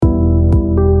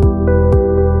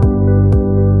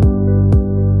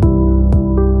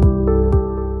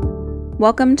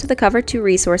Welcome to the Cover 2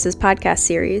 Resources podcast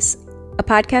series, a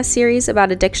podcast series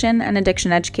about addiction and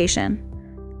addiction education.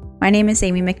 My name is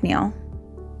Amy McNeil.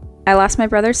 I lost my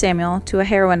brother Samuel to a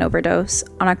heroin overdose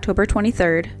on October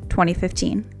 23,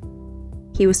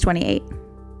 2015. He was 28.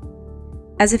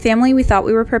 As a family, we thought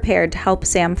we were prepared to help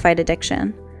Sam fight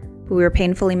addiction, but we were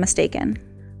painfully mistaken.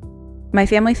 My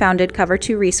family founded Cover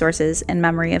 2 Resources in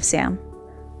memory of Sam.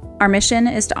 Our mission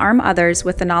is to arm others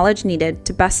with the knowledge needed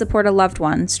to best support a loved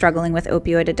one struggling with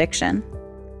opioid addiction.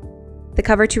 The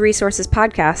Cover 2 Resources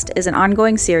podcast is an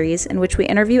ongoing series in which we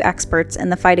interview experts in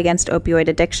the fight against opioid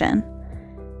addiction.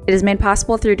 It is made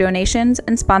possible through donations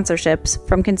and sponsorships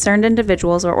from concerned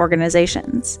individuals or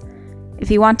organizations. If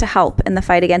you want to help in the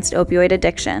fight against opioid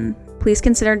addiction, please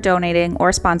consider donating or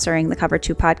sponsoring the Cover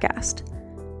 2 podcast.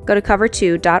 Go to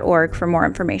cover2.org for more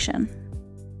information.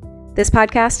 This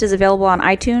podcast is available on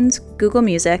iTunes, Google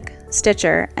Music,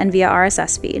 Stitcher, and via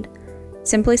RSS feed.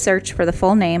 Simply search for the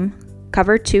full name,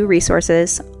 Cover 2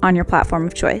 Resources, on your platform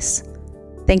of choice.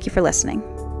 Thank you for listening.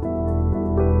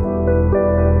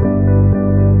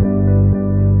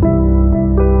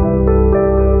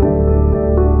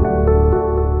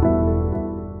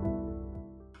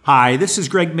 Hi, this is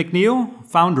Greg McNeil,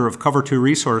 founder of Cover 2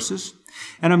 Resources,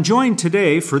 and I'm joined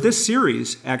today for this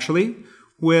series, actually,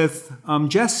 with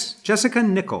Jessica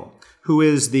Nickel, who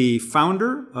is the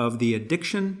founder of the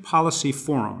Addiction Policy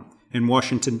Forum in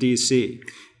Washington, D.C.,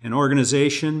 an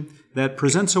organization that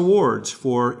presents awards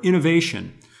for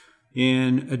innovation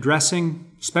in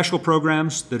addressing special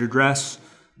programs that address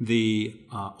the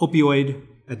opioid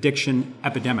addiction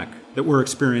epidemic that we're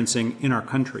experiencing in our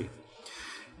country.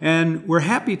 And we're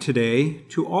happy today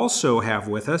to also have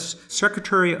with us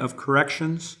Secretary of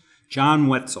Corrections John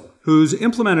Wetzel, who's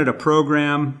implemented a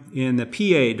program in the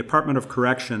PA, Department of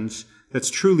Corrections, that's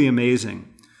truly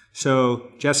amazing. So,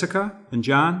 Jessica and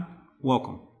John,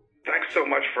 welcome. Thanks so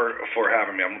much for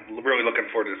having me. I'm really looking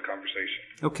forward to this conversation.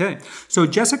 Okay. So,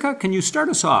 Jessica, can you start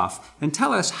us off and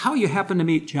tell us how you happened to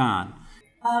meet John?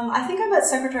 I think I met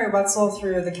Secretary Wetzel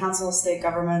through the Council of State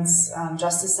Government's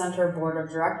Justice Center Board of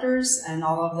Directors and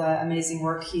all of the amazing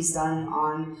work he's done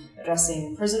on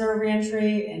addressing prisoner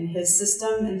reentry in his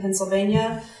system in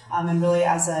Pennsylvania, and really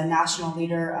as a national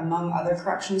leader among other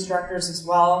corrections directors as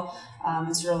well.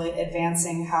 It's really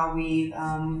advancing how we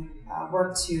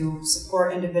work to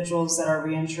support individuals that are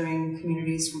reentering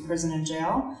communities from prison and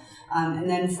jail. And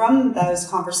then from those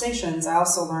conversations, I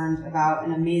also learned about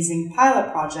an amazing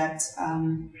pilot project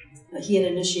that he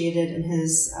had initiated in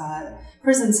his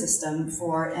prison system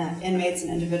for inmates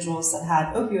and individuals that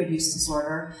had opioid use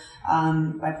disorder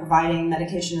by providing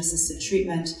medication-assisted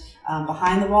treatment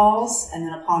behind the walls and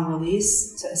then upon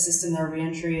release to assist in their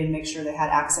reentry and make sure they had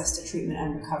access to treatment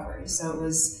and recovery. So it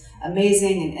was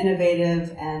amazing and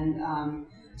innovative and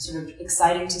sort of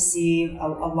exciting to see a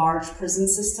large prison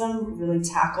system really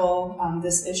tackle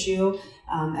this issue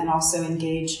and also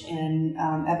engage in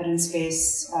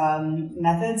evidence-based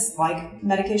methods like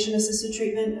medication-assisted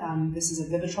treatment. This is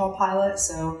a Vivitrol pilot,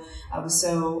 so it's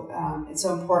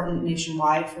so important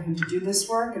nationwide for him to do this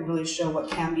work and really show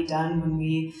what can be done when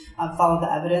we follow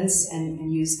the evidence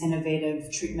and use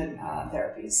innovative treatment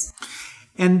therapies.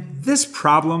 And this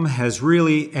problem has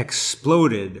really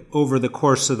exploded over the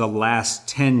course of the last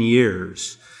 10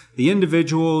 years. The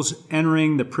individuals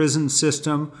entering the prison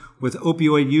system with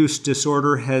opioid use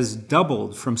disorder has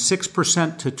doubled from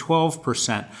 6% to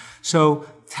 12%. So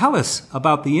tell us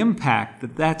about the impact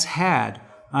that that's had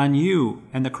on you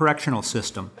and the correctional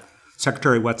system.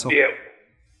 Secretary Wetzel. Yeah,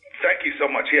 thank you so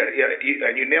much. Yeah,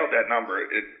 and you nailed that number.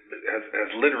 It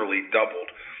has literally doubled.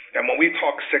 And when we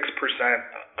talk 6%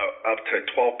 up to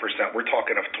 12%, we're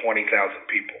talking of 20,000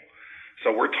 people.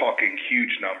 So we're talking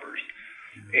huge numbers.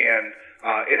 And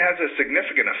it has a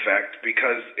significant effect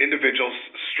because individuals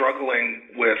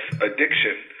struggling with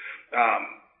addiction,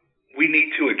 we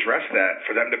need to address that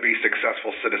for them to be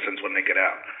successful citizens when they get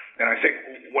out. And I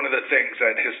think one of the things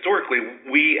that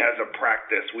historically we as a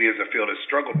practice, we as a field has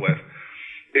struggled with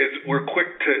is we're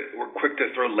quick to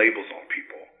throw labels on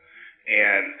people.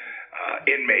 And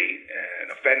inmate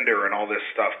and offender and all this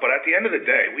stuff. But at the end of the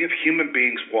day, we have human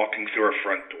beings walking through our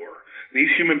front door. These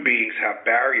human beings have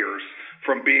barriers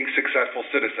from being successful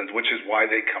citizens, which is why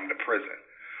they come to prison.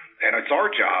 And it's our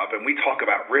job, and we talk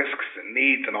about risks and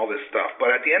needs and all this stuff,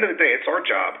 but at the end of the day, it's our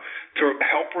job to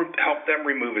help them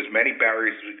remove as many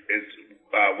barriers as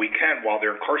we can while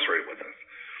they're incarcerated with us.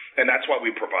 And that's why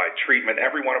we provide treatment.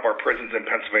 Every one of our prisons in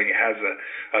Pennsylvania has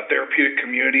a therapeutic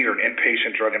community or an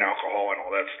inpatient drug and alcohol and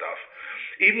all that stuff.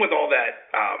 Even with all that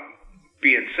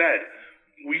being said,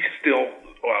 we still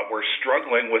we're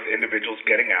struggling with individuals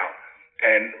getting out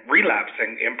and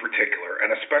relapsing in particular,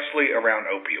 and especially around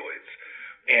opioids.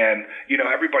 And,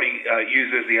 everybody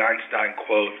uses the Einstein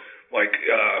quote, like,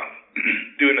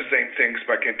 doing the same thing,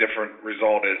 expecting a different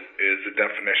result is the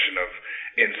definition of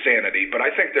insanity. But I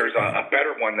think there's a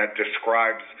better one that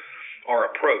describes our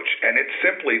approach, and it's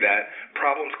simply that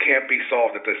problems can't be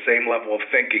solved at the same level of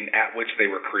thinking at which they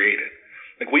were created.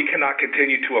 Like, we cannot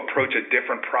continue to approach a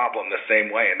different problem the same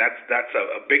way, and that's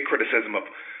a big criticism of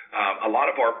a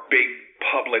lot of our big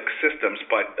public systems,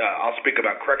 but I'll speak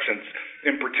about corrections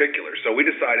in particular. So we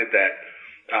decided that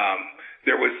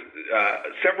there was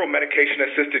several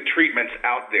medication-assisted treatments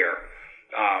out there,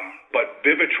 but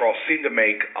Vivitrol seemed to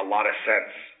make a lot of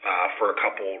sense for a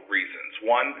couple reasons.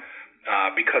 One,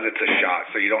 because it's a shot,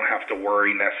 so you don't have to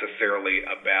worry necessarily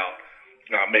about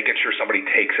making sure somebody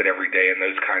takes it every day and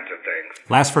those kinds of things.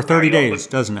 Lasts for 30 days,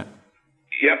 doesn't it?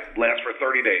 Yep, lasts for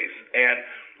 30 days. And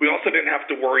we also didn't have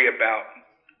to worry about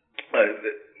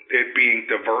it being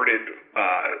diverted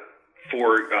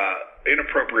for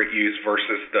inappropriate use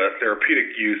versus the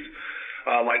therapeutic use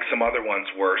like some other ones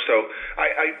were. So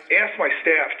I asked my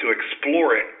staff to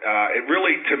explore it. It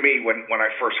really, to me, when I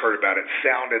first heard about it,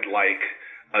 sounded like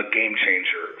a game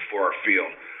changer for our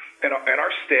field. And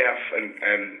our staff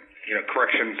and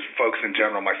corrections folks in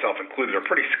general, myself included, are a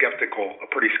pretty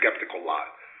skeptical lot.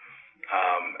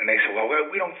 And they said, well,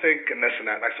 we don't think, and this and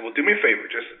that. And I said, well, do me a favor,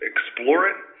 just explore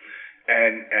it,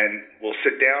 and we'll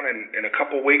sit down in a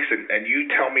couple of weeks, and you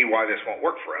tell me why this won't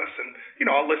work for us. And,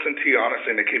 I'll listen to you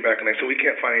honestly. And they came back and they said, we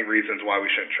can't find any reasons why we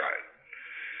shouldn't try it.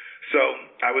 So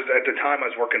at the time,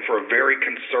 I was working for a very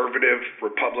conservative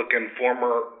Republican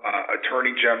former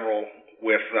attorney general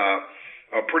with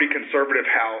a pretty conservative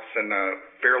House and a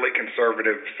fairly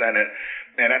conservative Senate.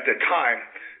 And at the time,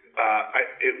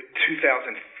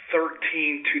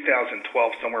 2013,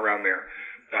 2012, somewhere around there,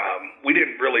 we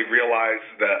didn't really realize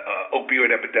the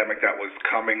opioid epidemic that was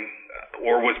coming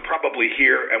or was probably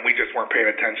here, and we just weren't paying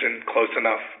attention close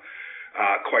enough,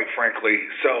 quite frankly.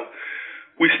 So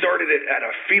we started it at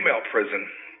a female prison.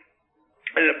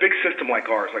 And in a big system like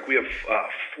ours, like we have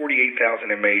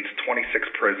 48,000 inmates, 26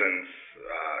 prisons,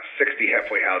 60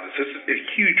 halfway houses. This is a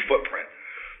huge footprint.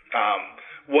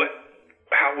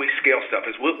 How we scale stuff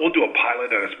is we'll do a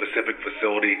pilot at a specific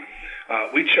facility.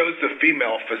 We chose the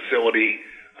female facility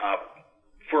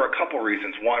for a couple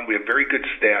reasons. One, we have very good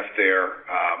staff there.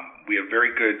 We have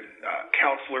very good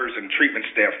counselors and treatment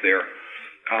staff there.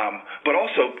 But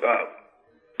also,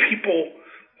 people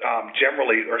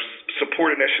generally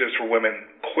support initiatives for women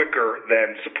quicker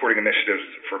than supporting initiatives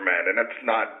for men. And that's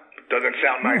doesn't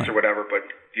sound nice or whatever, but,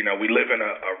 we live in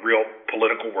a real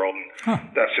political world,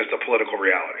 and that's just a political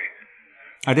reality.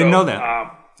 I didn't know that.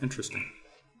 Interesting.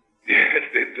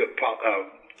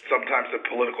 Sometimes the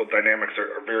political dynamics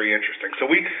are very interesting. So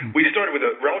we started with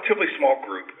a relatively small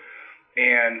group,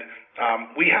 and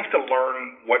we have to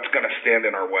learn what's going to stand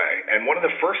in our way. And one of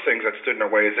the first things that stood in our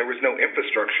way is there was no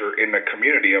infrastructure in the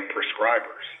community of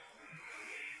prescribers.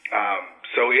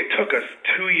 So it took us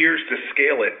 2 years to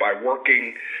scale it by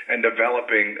working and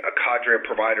developing a cadre of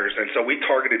providers. And so we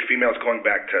targeted females going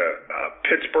back to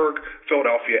Pittsburgh,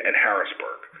 Philadelphia, and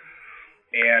Harrisburg.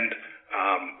 And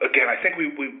again, I think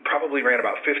we probably ran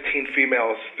about 15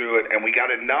 females through it, and we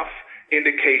got enough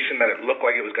indication that it looked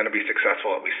like it was going to be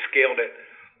successful that we scaled it.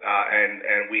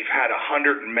 And we've had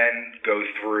 100 men go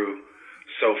through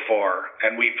so far,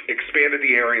 and we've expanded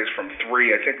the areas from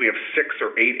 3. I think we have 6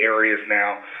 or 8 areas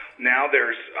now. Now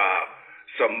there's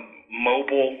some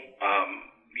mobile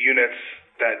units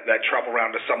that travel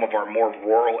around to some of our more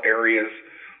rural areas.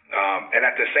 And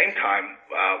at the same time,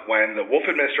 when the Wolf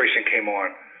administration came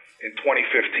on in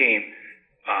 2015,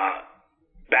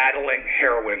 battling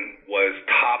heroin was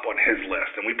top on his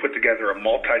list. And we put together a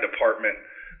multi-department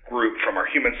group from our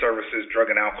Human Services, Drug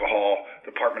and Alcohol,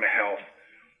 Department of Health,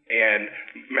 and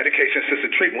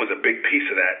medication-assisted treatment was a big piece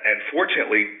of that. And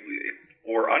fortunately,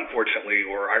 or unfortunately,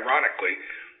 or ironically,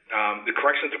 the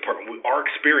Corrections Department, our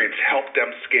experience helped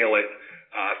them scale it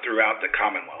throughout the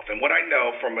Commonwealth. And what I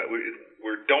know from it, we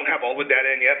don't have all the data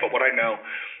in yet, but what I know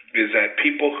is that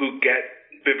people who get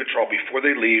Vivitrol before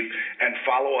they leave and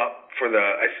follow up for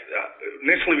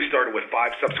initially we started with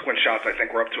 5 subsequent shots, I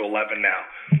think we're up to 11 now,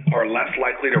 are less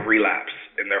likely to relapse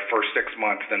in their first 6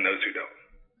 months than those who don't.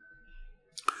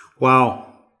 Wow,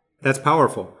 that's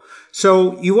powerful.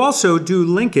 So you also do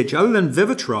linkage, other than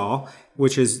Vivitrol,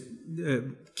 which is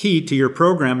key to your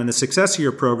program and the success of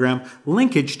your program,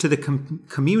 linkage to the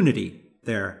community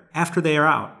there after they are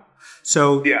out.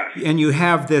 So, yes. And you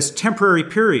have this temporary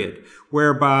period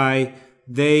whereby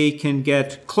they can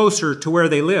get closer to where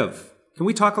they live. Can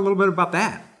we talk a little bit about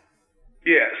that?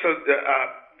 Yeah, so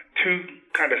two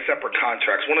kind of separate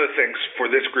contracts. One of the things for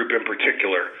this group in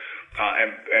particular,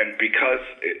 and because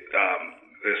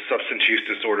the substance use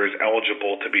disorder is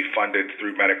eligible to be funded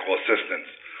through medical assistance,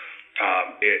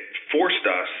 it forced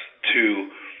us to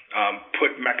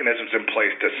put mechanisms in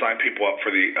place to sign people up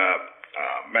for the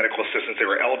medical assistance they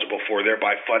were eligible for,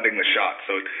 thereby funding the shot.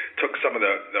 So it took some of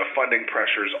the funding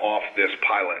pressures off this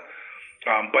pilot.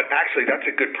 But actually, that's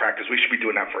a good practice. We should be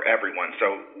doing that for everyone.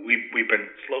 So we've been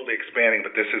slowly expanding,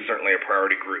 but this is certainly a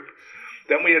priority group.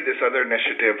 Then we had this other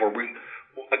initiative where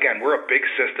we're a big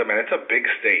system, and it's a big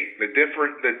state. The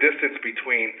distance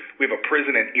between, we have a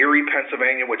prison in Erie,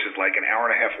 Pennsylvania, which is like an hour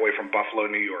and a half away from Buffalo,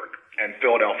 New York, and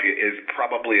Philadelphia is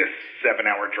probably a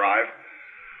 7-hour drive.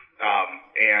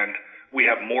 And we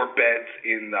have more beds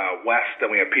in the West than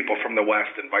we have people from the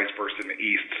West, and vice versa in the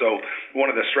East. So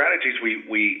one of the strategies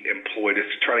we employed is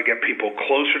to try to get people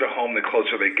closer to home the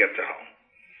closer they get to home.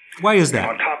 Why is that?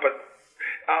 On top of,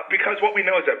 because what we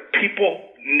know is that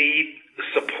people need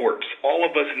supports. All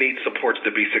of us need supports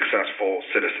to be successful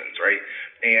citizens, right?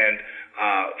 And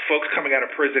folks coming out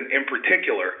of prison in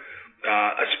particular,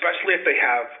 especially if they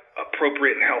have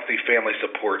appropriate and healthy family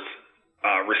supports,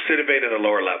 recidivate at a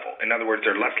lower level. In other words,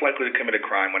 they're less likely to commit a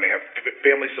crime when they have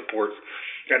family supports,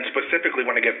 and specifically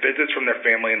when they get visits from their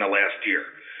family in the last year.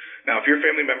 Now, if your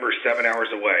family member is 7 hours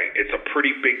away, it's a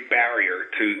pretty big barrier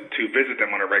to visit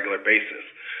them on a regular basis.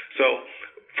 So,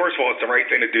 first of all, it's the right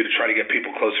thing to do to try to get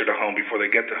people closer to home before they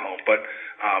get to home. But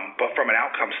from an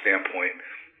outcome standpoint,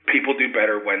 people do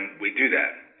better when we do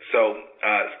that. So,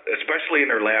 especially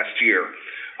in their last year,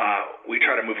 we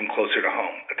try to move them closer to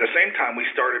home. At the same time, we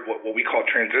started what we call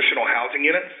transitional housing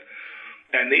units.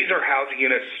 And these are housing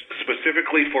units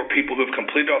specifically for people who've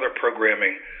completed all their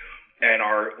programming and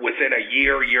are within a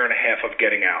year and a half of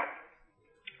getting out.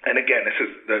 And again, this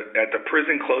is at the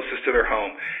prison closest to their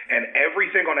home. And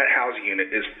everything on that housing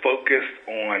unit is focused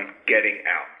on getting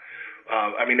out.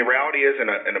 The reality is in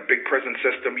a big prison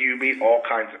system, you meet all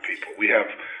kinds of people. We have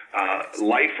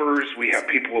lifers, we have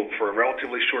people for a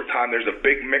relatively short time. There's a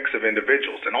big mix of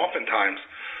individuals. And oftentimes,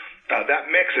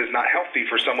 that mix is not healthy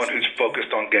for someone who's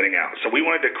focused on getting out. So we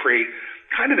wanted to create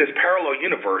kind of this parallel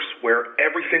universe where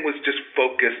everything was just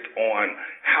focused on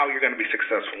how you're going to be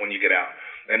successful when you get out.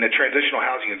 And the transitional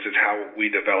housing units is how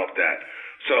we developed that.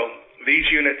 So these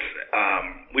units,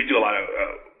 we do a lot of,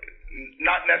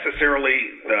 not necessarily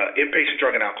the inpatient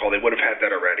drug and alcohol, they would have had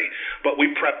that already, but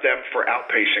we prep them for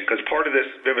outpatient because part of this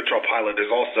Vivitrol pilot is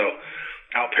also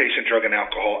outpatient drug and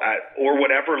alcohol at, or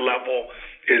whatever level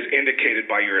is indicated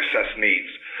by your assessed needs.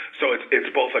 So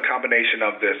it's both a combination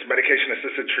of this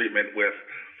medication-assisted treatment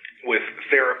with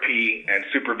therapy and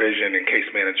supervision and case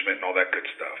management and all that good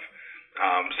stuff.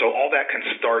 So all that can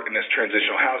start in this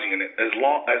transitional housing unit, as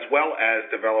well as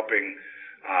developing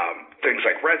things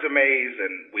like resumes,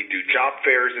 and we do job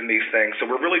fairs in these things. So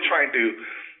we're really trying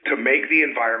to make the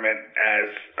environment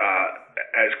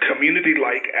as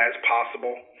community-like as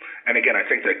possible. And again, I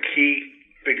think the key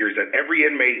figure is that every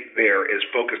inmate there is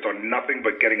focused on nothing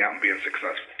but getting out and being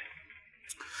successful.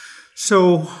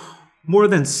 So more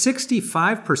than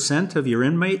 65% of your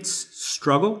inmates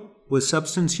struggle with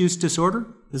substance use disorder?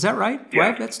 Is that right? Yeah.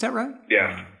 Right? That's that right?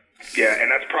 Yeah. Yeah, and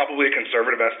that's probably a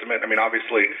conservative estimate.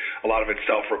 Obviously, a lot of it's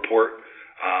self-report.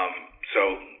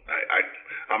 So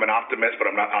I'm an optimist, but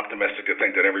I'm not optimistic to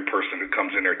think that every person who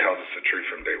comes in there tells us the truth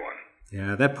from day one.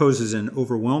 Yeah, that poses an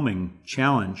overwhelming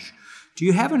challenge. Do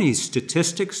you have any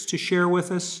statistics to share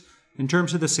with us in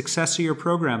terms of the success of your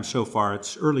program so far?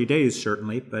 It's early days,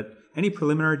 certainly, but any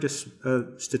preliminary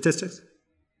statistics?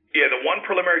 Yeah, the one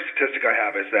preliminary statistic I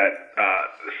have is that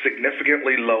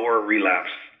significantly lower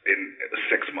relapse in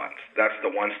 6 months. That's the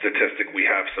one statistic we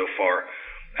have so far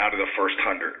out of the first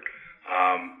 100.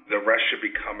 The rest should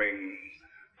be coming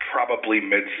probably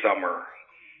midsummer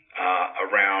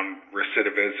around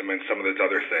recidivism and some of those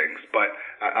other things. But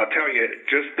I'll tell you,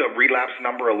 just the relapse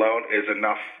number alone is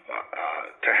enough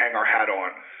to hang our hat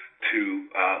on to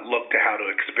look to how to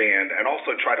expand and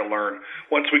also try to learn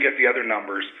once we get the other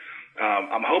numbers.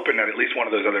 I'm hoping that at least one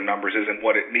of those other numbers isn't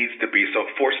what it needs to be, so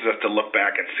it forces us to look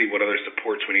back and see what other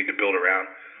supports we need to build around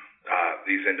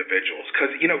these individuals.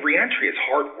 Because, reentry is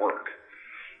hard work.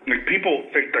 People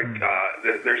think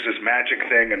that there's this magic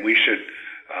thing and we should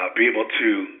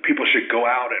people should go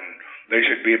out and they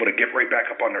should be able to get right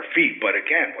back up on their feet. But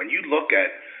again, when you look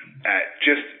at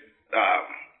just, I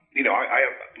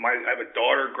have a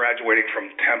daughter graduating from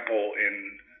Temple in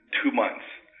 2 months.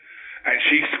 And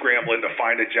she's scrambling to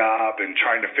find a job and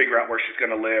trying to figure out where she's going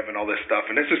to live and all this stuff.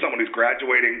 And this is someone who's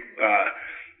graduating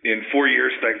in 4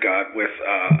 years, thank God, with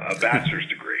a bachelor's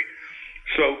degree.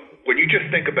 So when you just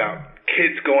think about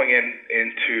kids going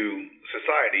into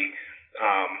society,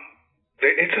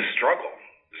 it's a struggle.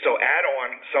 So add on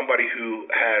somebody who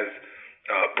has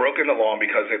broken the law, and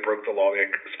because they broke the law, they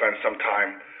spend some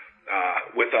time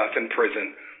with us in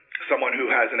prison. Someone who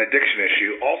has an addiction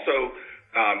issue. Also,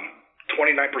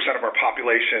 29% of our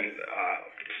population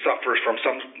suffers from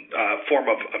some form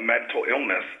of a mental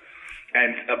illness,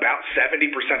 and about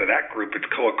 70% of that group is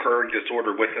co-occurring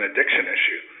disorder with an addiction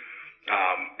issue.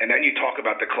 And then you talk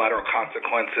about the collateral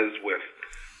consequences with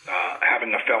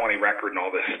having a felony record and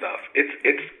all this stuff.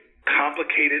 It's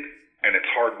complicated and it's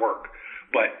hard work.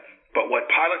 But what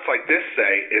pilots like this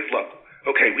say is, look,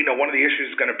 okay, we know one of the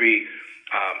issues is going to be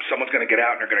someone's going to get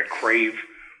out and they're going to crave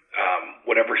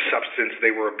whatever substance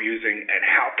they were abusing, and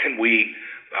how can we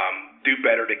do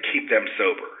better to keep them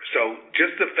sober? So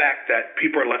just the fact that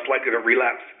people are less likely to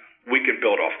relapse, we can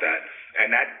build off that.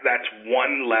 And that's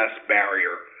one less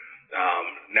barrier.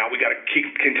 Now we got to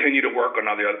continue to work on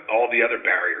all the other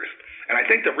barriers. And I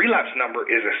think the relapse number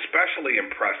is especially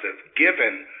impressive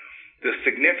given the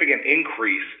significant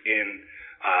increase in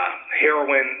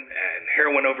heroin and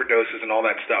heroin overdoses and all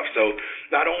that stuff. So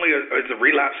not only is the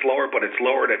relapse lower, but it's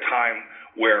lower at a time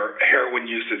where heroin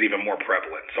use is even more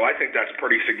prevalent. So I think that's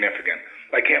pretty significant.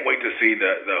 I can't wait to see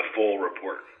the full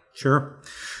report. Sure.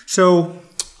 So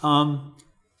on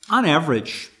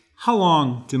average, how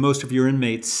long do most of your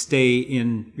inmates stay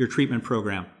in your treatment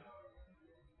program?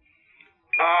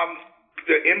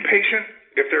 The inpatient,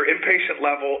 if they're inpatient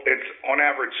level, it's on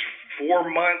average 4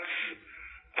 months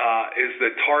is the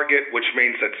target, which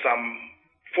means that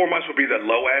 4 months would be the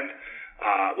low end,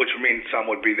 which would mean some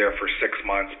would be there for 6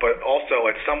 months. But also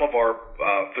at some of our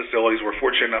facilities, we're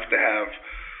fortunate enough to have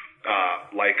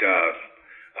like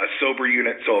a sober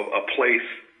unit, so a place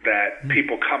that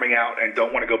people coming out and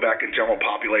don't want to go back in general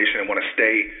population and want to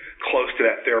stay close to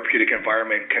that therapeutic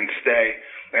environment can stay.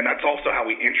 And that's also how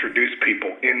we introduce people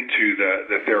into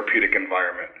the therapeutic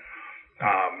environment.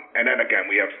 And then again,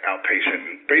 we have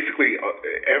outpatient. Basically,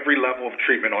 every level of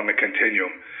treatment on the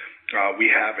continuum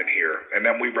we have in here. And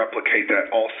then we replicate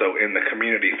that also in the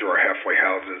community through our halfway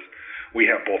houses. We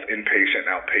have both inpatient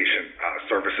and outpatient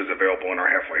services available in our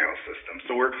halfway house system.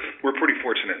 So we're pretty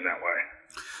fortunate in that way.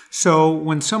 So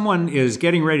when someone is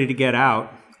getting ready to get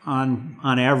out, on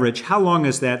average, how long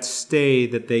is that stay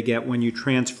that they get when you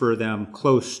transfer them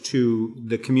close to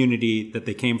the community that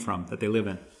they came from, that they live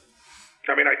in?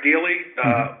 I mean, ideally,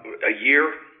 a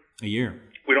year. A year.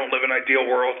 We don't live in an ideal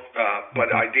world, but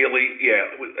ideally, yeah.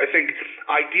 I think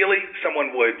ideally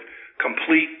someone would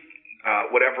complete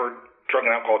whatever drug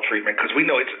and alcohol treatment, because we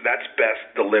know that's best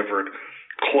delivered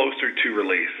closer to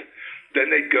release.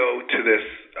 Then they go to this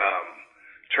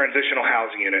transitional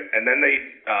housing unit, and then they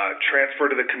transfer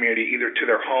to the community, either to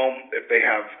their home if they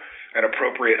have an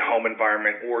appropriate home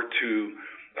environment, or to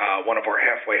one of our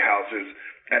halfway houses,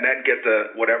 and then get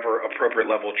the whatever appropriate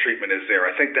level of treatment is there.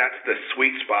 I think that's the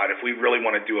sweet spot if we really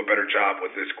want to do a better job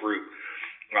with this group.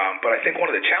 But I think one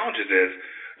of the challenges is,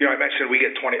 I mentioned we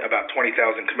get about 20,000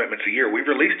 commitments a year. We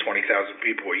release 20,000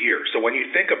 people a year. So when you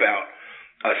think about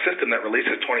a system that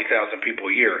releases 20,000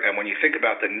 people a year, and when you think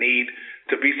about the need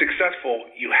to be successful,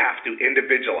 you have to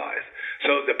individualize.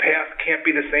 So the path can't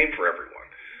be the same for everyone.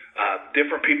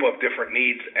 Different people have different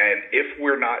needs, and if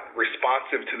we're not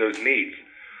responsive to those needs,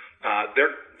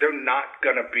 they're not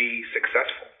going to be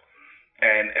successful.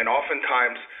 And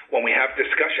oftentimes when we have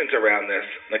discussions around this,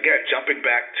 again, jumping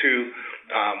back to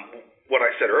what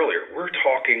I said earlier, we're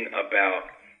talking about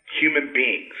human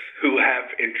beings who have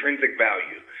intrinsic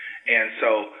value. And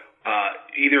so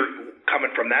either coming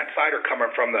from that side or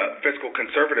coming from the fiscal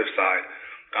conservative side,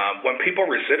 when people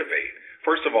recidivate,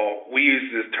 first of all, we use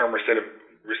this term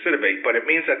recidivate, but it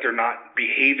means that they're not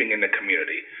behaving in the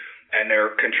community. And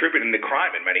they're contributing to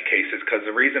crime in many cases, because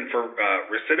the reason for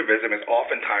recidivism is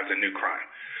oftentimes a new crime.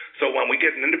 So when we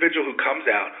get an individual who comes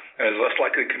out and is less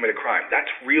likely to commit a crime, that's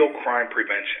real crime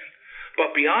prevention.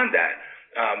 But beyond that,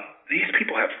 these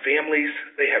people have families,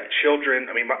 they have children.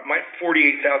 I mean, my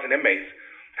 48,000 inmates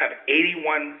have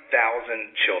 81,000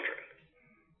 children.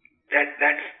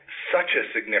 That's such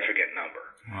a significant number.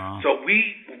 Wow. So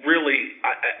we really,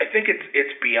 I think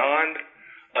it's beyond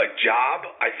a job.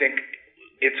 I think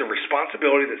it's a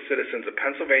responsibility that citizens of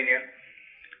Pennsylvania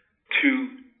to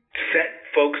set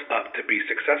folks up to be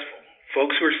successful.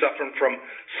 Folks who are suffering from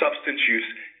substance use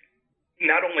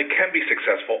not only can be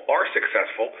successful, are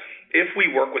successful, if we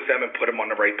work with them and put them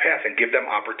on the right path and give them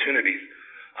opportunities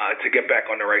to get back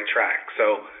on the right track.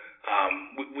 So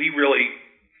we really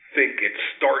think it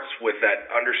starts with that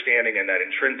understanding and that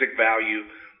intrinsic value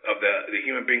of the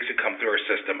human beings who come through our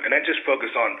system, and then just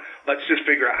focus on, let's just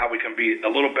figure out how we can be a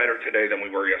little better today than we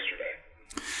were yesterday.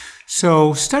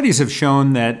 So studies have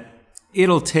shown that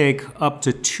it'll take up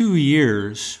to 2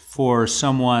 years for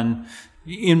someone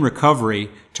in recovery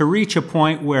to reach a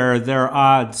point where their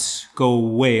odds go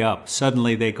way up.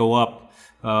 Suddenly they go up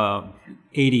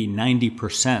 80,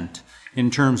 90% in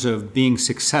terms of being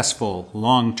successful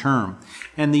long term.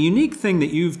 And the unique thing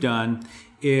that you've done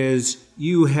is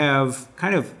you have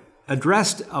kind of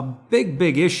addressed a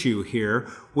big issue here,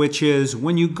 which is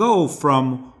when you go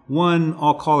from one,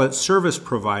 I'll call it service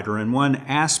provider, and one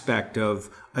aspect of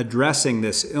addressing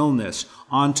this illness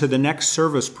onto the next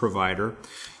service provider,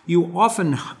 you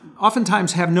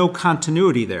oftentimes have no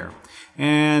continuity there.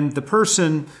 And the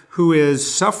person who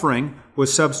is suffering with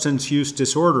substance use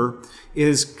disorder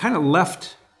is kind of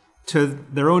left to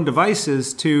their own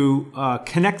devices to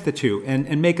connect the two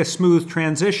and make a smooth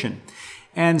transition.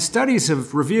 And studies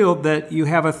have revealed that you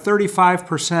have a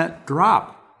 35%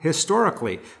 drop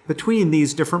historically between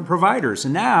these different providers.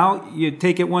 And now you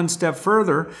take it one step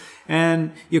further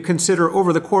and you consider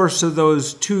over the course of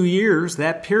those 2 years,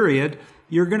 that period,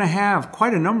 you're going to have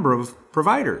quite a number of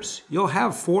providers. You'll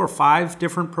have 4 or 5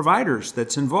 different providers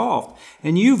that's involved.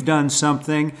 And you've done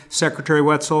something, Secretary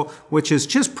Wetzel, which is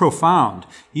just profound.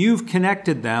 You've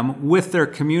connected them with their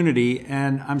community,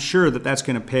 and I'm sure that that's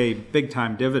going to pay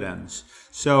big-time dividends.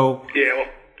 So, yeah, well,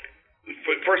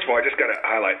 first of all, I just got to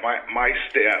highlight my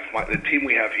staff, the team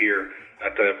we have here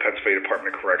at the Pennsylvania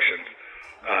Department of Corrections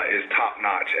is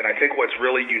top-notch. And I think what's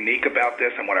really unique about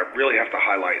this and what I really have to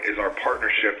highlight is our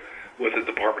partnership with the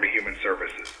Department of Human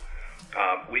Services.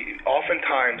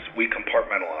 Oftentimes we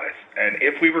compartmentalize, and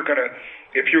if you're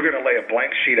gonna lay a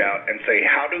blank sheet out and say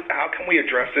how can we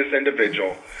address this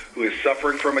individual who is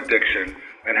suffering from addiction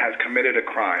and has committed a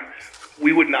crime,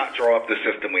 we would not draw up the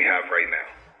system we have right now.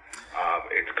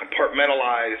 It's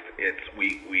compartmentalized.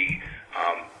 We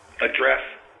address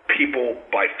people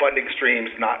by funding streams,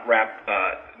 not wrap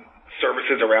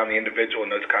services around the individual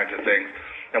and those kinds of things.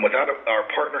 And without our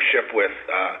partnership with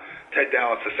Ted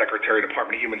Dallas, the Secretary of the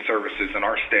Department of Human Services, and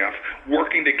our staff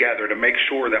working together to make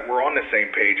sure that we're on the same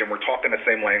page and we're talking the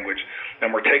same language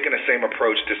and we're taking the same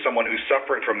approach to someone who's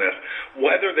suffering from this,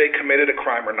 whether they committed a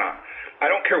crime or not.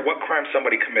 I don't care what crime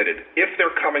somebody committed. If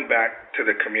they're coming back to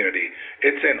the community,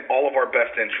 it's in all of our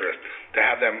best interest to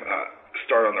have them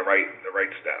start on the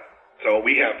right step. So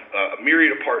we have a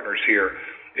myriad of partners here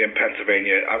in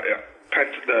Pennsylvania.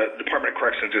 The Department of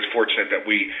Corrections is fortunate that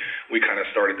we kind of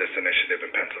started this initiative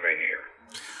in Pennsylvania here.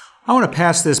 I want to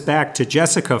pass this back to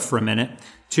Jessica for a minute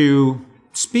to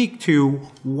speak to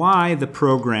why the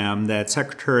program that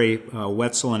Secretary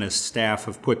Wetzel and his staff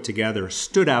have put together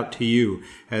stood out to you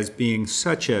as being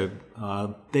such a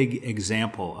big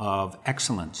example of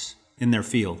excellence in their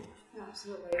field.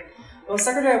 Absolutely. Well,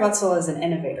 Secretary Wetzel is an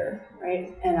innovator,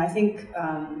 right? And I think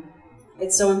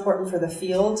it's so important for the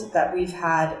field that we've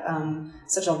had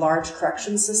such a large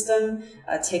correction system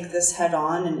take this head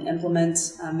on and implement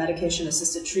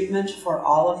medication-assisted treatment for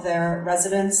all of their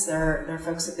residents, their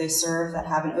folks that they serve that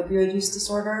have an opioid use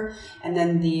disorder, and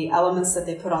then the elements that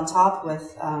they put on top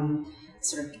with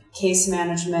sort of case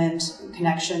management,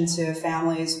 connection to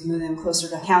families, moving them closer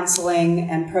to counseling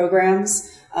and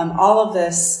programs. All of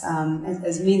this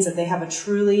means that they have a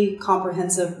truly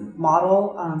comprehensive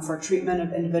model for treatment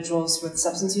of individuals with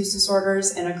substance use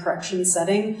disorders in a correction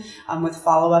setting with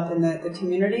follow-up in the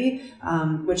community,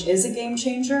 which is a game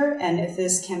changer. And if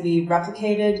this can be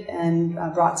replicated and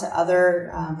brought to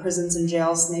other prisons and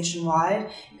jails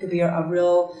nationwide, it could be a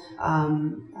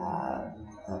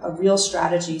real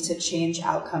strategy to change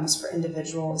outcomes for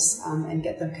individuals and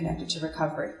get them connected to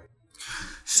recovery.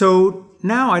 So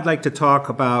now I'd like to talk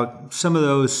about some of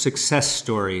those success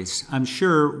stories. I'm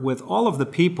sure with all of the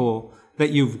people that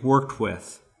you've worked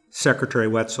with, Secretary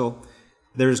Wetzel,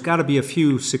 there's got to be a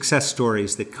few success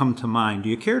stories that come to mind. Do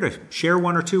you care to share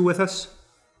one or two with us?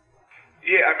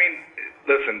 Yeah, I mean,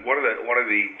 listen, one of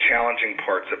the challenging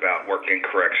parts about working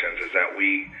corrections is that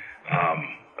we,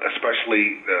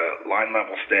 especially the line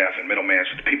level staff and middle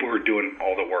management, the people who are doing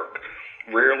all the work,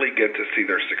 rarely get to see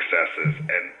their successes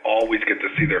and always get to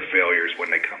see their failures when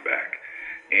they come back.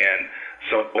 And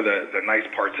so one of the nice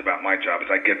parts about my job is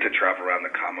I get to travel around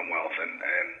the Commonwealth, and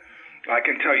I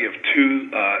can tell you of two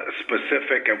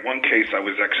specific. In one case, I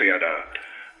was actually at a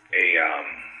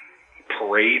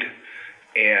parade,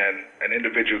 and an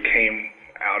individual came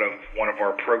out of one of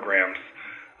our programs,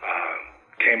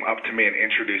 came up to me and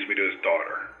introduced me to his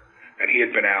daughter. And he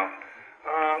had been out,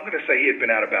 I'm going to say he had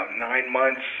been out about 9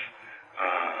 months,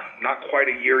 not quite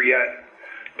a year yet,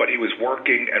 but he was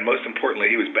working, and most importantly,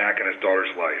 he was back in his daughter's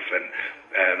life. And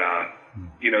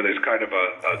you know, there's kind of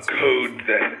a code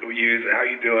that we use. How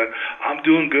you doing? I'm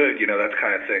doing good. You know, that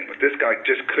kind of thing. But this guy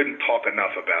just couldn't talk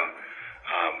enough about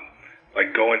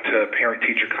like going to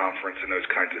parent-teacher conference and those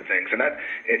kinds of things.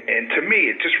 And to me,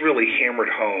 it just really hammered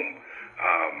home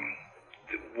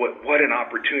what an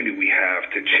opportunity we have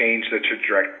to change the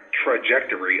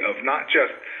trajectory of not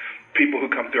just people who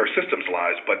come through our system's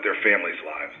lives, but their families'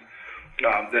 lives.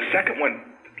 The second one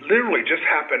literally just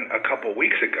happened a couple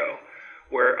weeks ago,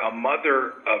 where a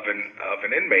mother of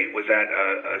an inmate was at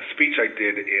a speech I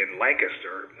did in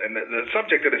Lancaster, and the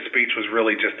subject of the speech was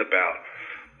really just about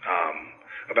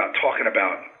talking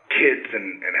about kids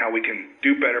and how we can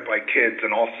do better by kids,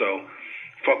 and also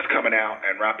folks coming out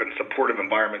and wrapping supportive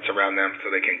environments around them so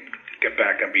they can get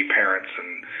back and be parents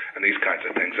and these kinds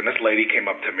of things. And this lady came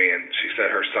up to me and she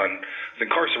said her son is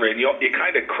incarcerated. And you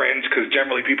kind of cringe because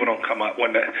generally people don't come up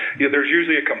when there's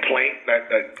usually a complaint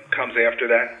that comes after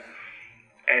that.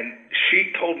 And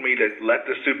she told me to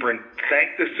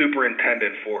thank the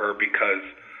superintendent for her because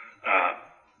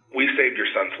we saved your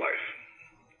son's life.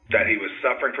 That he was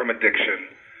suffering from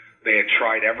addiction. They had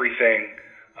tried everything,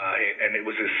 and it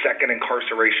was his second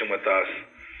incarceration with us.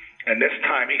 And this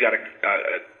time he got a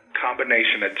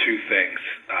combination of two things.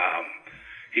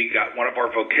 He got one of our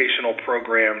vocational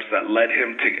programs that led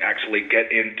him to actually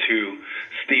get into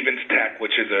Stevens Tech,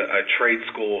 which is a trade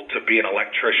school, to be an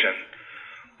electrician.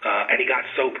 And he got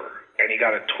sober, and he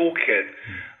got a toolkit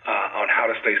on how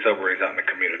to stay sober when he's out in the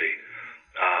community.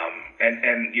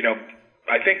 And you know,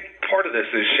 I think part of this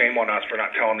is shame on us for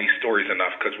not telling these stories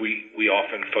enough, because we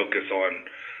often focus on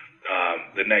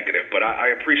the negative. But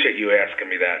I appreciate you asking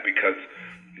me that, because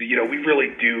you know, we really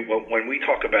do. When we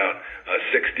talk about a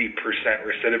 60%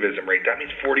 recidivism rate, that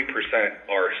means 40%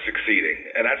 are succeeding,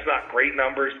 and that's not great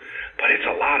numbers, but it's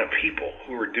a lot of people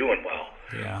who are doing well.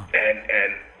 Yeah.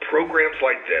 And programs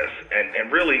like this,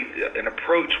 and really an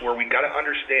approach where we got to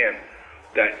understand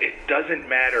that it doesn't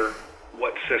matter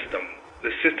what system.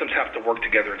 The systems have to work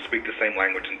together and speak the same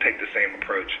language and take the same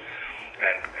approach.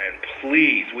 And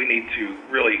please, we need to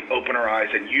really open our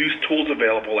eyes and use tools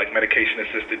available like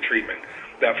medication-assisted treatment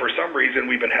that for some reason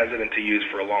we've been hesitant to use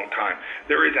for a long time.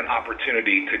 There is an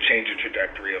opportunity to change the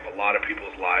trajectory of a lot of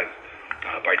people's lives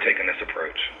by taking this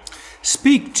approach.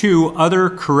 Speak to other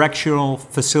correctional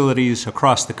facilities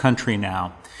across the country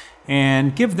now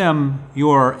and give them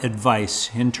your advice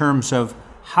in terms of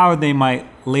how they might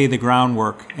lay the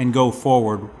groundwork and go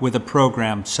forward with a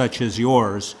program such as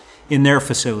yours in their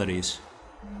facilities.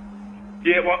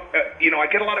 Yeah, well, you know, I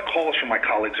get a lot of calls from my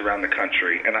colleagues around the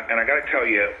country, and I got to tell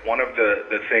you, one of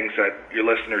the things that your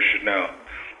listeners should know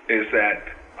is that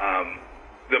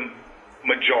the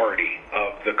majority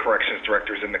of the corrections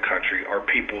directors in the country are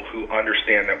people who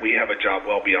understand that we have a job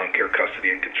well beyond care, custody,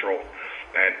 and control,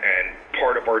 and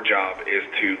part of our job is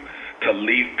to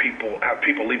have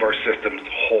people leave our systems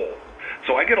whole.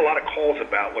 So I get a lot of calls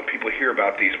about when people hear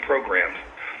about these programs.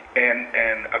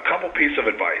 And a couple pieces of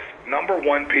advice. Number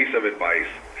one piece of advice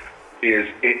is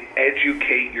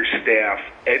educate your staff,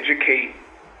 educate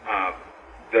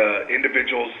the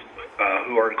individuals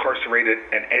who are incarcerated,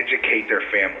 and educate their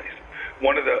families.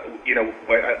 One of the, you know,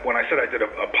 when I said I did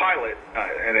a pilot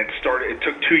and it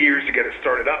took 2 years to get it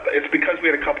started up, it's because we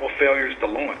had a couple of failures to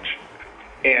launch.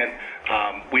 And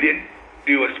we didn't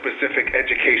do a specific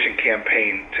education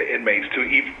campaign to inmates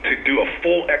to do a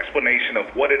full explanation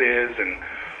of what it is, and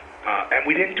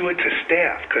we didn't do it to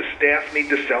staff, because staff need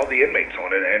to sell the inmates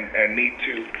on it and need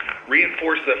to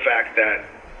reinforce the fact that,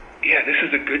 yeah, this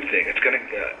is a good thing. It's going to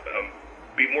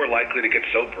be more likely to get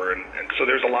sober. And so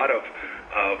there's a lot of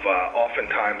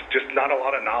oftentimes just not a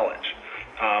lot of knowledge.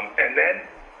 And then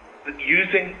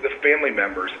using the family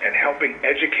members and helping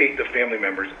educate the family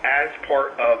members as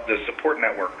part of the support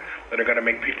network that are going to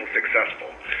make people successful.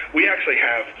 We actually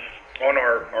have on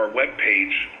our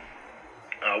webpage,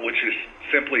 which is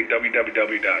simply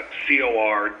www.cor.pa.gov.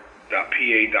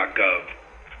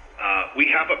 We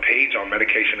have a page on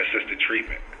medication-assisted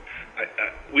treatment.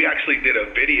 We actually did a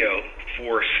video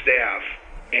for staff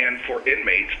and for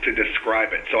inmates to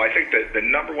describe it. So I think that the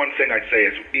number one thing I'd say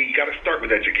is you got to start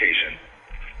with education,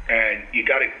 and you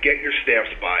got to get your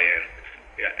staff's buy-in.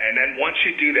 And then once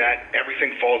you do that,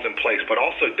 everything falls in place. But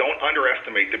also don't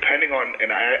underestimate, depending on,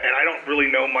 and I don't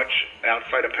really know much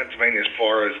outside of Pennsylvania as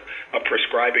far as a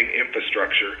prescribing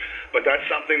infrastructure, but that's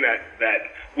something that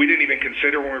we didn't even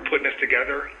consider when we were putting this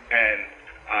together, and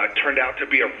turned out to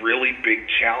be a really big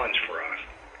challenge for us.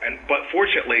 But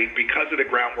fortunately, because of the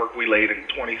groundwork we laid in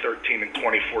 2013 and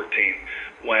 2014,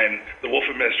 when the Wolf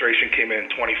administration came in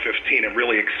 2015 and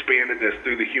really expanded this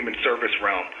through the human service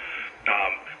realm,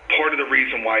 part of the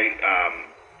reason why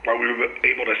we were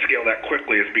able to scale that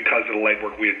quickly is because of the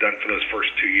legwork we had done for those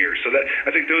first 2 years. So that,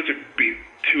 I think those would be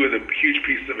two of the huge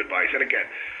pieces of advice. And again,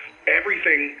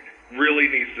 everything really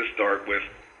needs to start with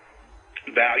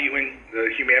valuing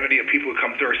the humanity of people who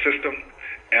come through our system,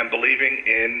 and believing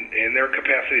in their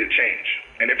capacity to change.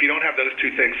 And if you don't have those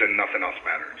two things, then nothing else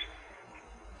matters.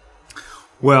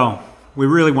 Well, we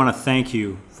really want to thank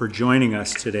you for joining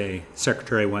us today,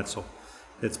 Secretary Wetzel.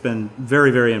 It's been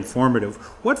very, very informative.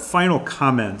 What final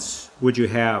comments would you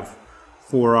have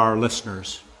for our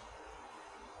listeners?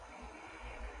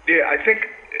 Yeah, I think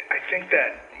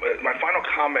that my final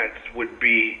comments would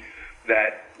be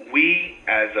that we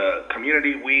as a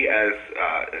community, we as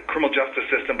a criminal justice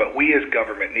system, but we as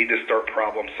government need to start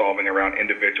problem solving around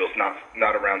individuals,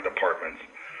 not around departments.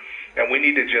 And we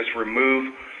need to just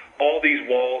remove all these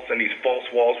walls and these false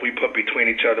walls we put between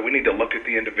each other. We need to look at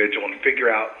the individual and figure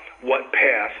out what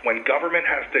path, when government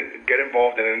has to get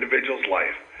involved in an individual's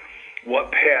life,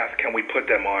 what path can we put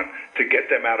them on to get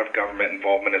them out of government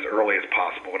involvement as early as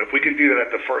possible? And if we can do that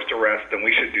at the first arrest, then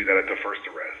we should do that at the first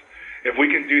arrest. If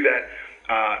we can do that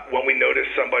when we notice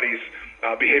somebody's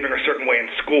behaving a certain way in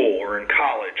school or in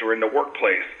college or in the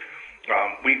workplace,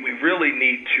 we really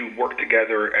need to work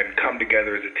together and come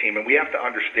together as a team. And we have to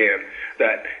understand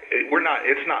that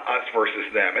it's not us versus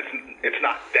them. It's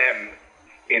not them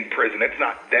in prison. It's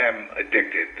not them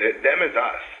addicted. Them is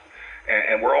us.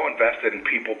 And we're all invested in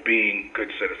people being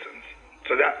good citizens.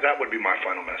 So that would be my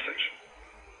final message.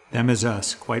 Them is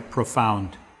us. Quite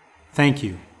profound. Thank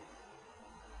you.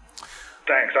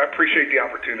 Thanks. I appreciate the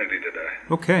opportunity today.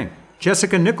 Okay.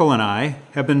 Jessica Nickel and I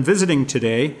have been visiting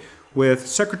today with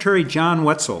Secretary John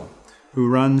Wetzel, who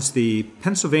runs the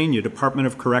Pennsylvania Department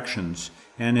of Corrections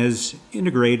and has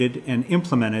integrated and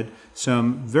implemented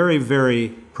some very, very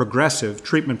progressive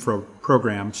treatment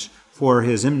programs for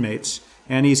his inmates,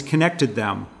 and he's connected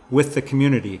them with the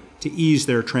community to ease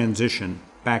their transition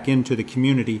back into the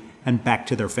community and back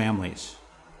to their families.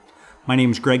 My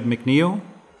name is Greg McNeil,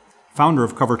 founder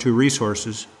of Cover 2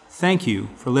 Resources. Thank you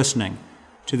for listening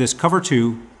to this Cover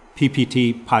 2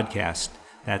 PPT podcast.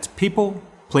 That's people,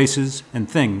 places, and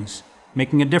things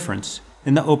making a difference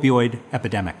in the opioid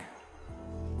epidemic.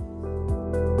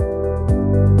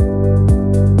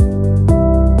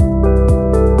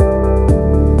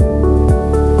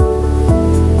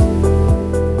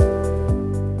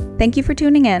 Thank you for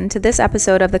tuning in to this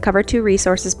episode of the Cover 2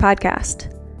 Resources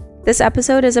podcast. This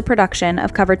episode is a production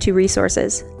of Cover 2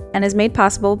 Resources and is made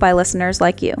possible by listeners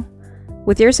like you.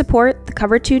 With your support, the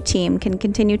Cover 2 team can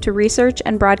continue to research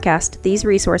and broadcast these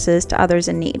resources to others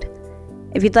in need.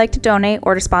 If you'd like to donate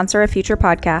or to sponsor a future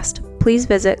podcast, please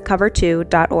visit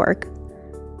cover2.org.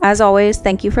 As always,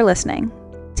 thank you for listening.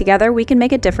 Together, we can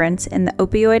make a difference in the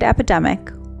opioid epidemic,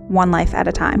 one life at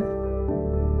a time.